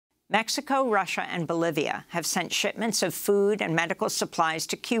Mexico, Russia, and Bolivia have sent shipments of food and medical supplies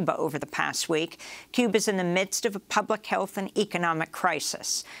to Cuba over the past week. Cuba's in the midst of a public health and economic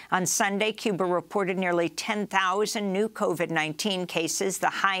crisis. On Sunday, Cuba reported nearly 10,000 new COVID-19 cases, the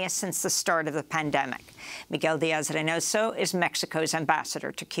highest since the start of the pandemic. Miguel Díaz-Reynoso is Mexico's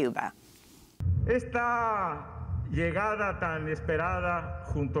ambassador to Cuba. Esta llegada tan esperada,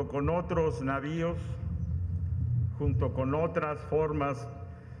 junto con otros navíos, junto con otras formas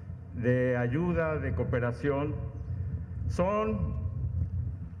de ayuda, de cooperación, son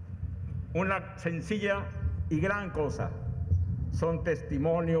una sencilla y gran cosa. Son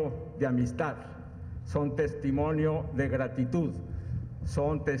testimonio de amistad, son testimonio de gratitud,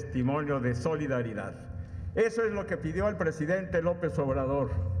 son testimonio de solidaridad. Eso es lo que pidió el presidente López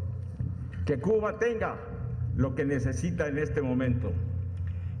Obrador, que Cuba tenga lo que necesita en este momento.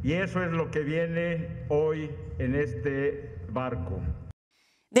 Y eso es lo que viene hoy en este barco.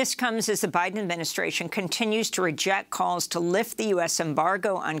 This comes as the Biden administration continues to reject calls to lift the U.S.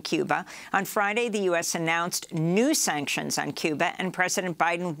 embargo on Cuba. On Friday, the U.S. announced new sanctions on Cuba, and President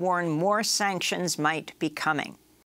Biden warned more sanctions might be coming.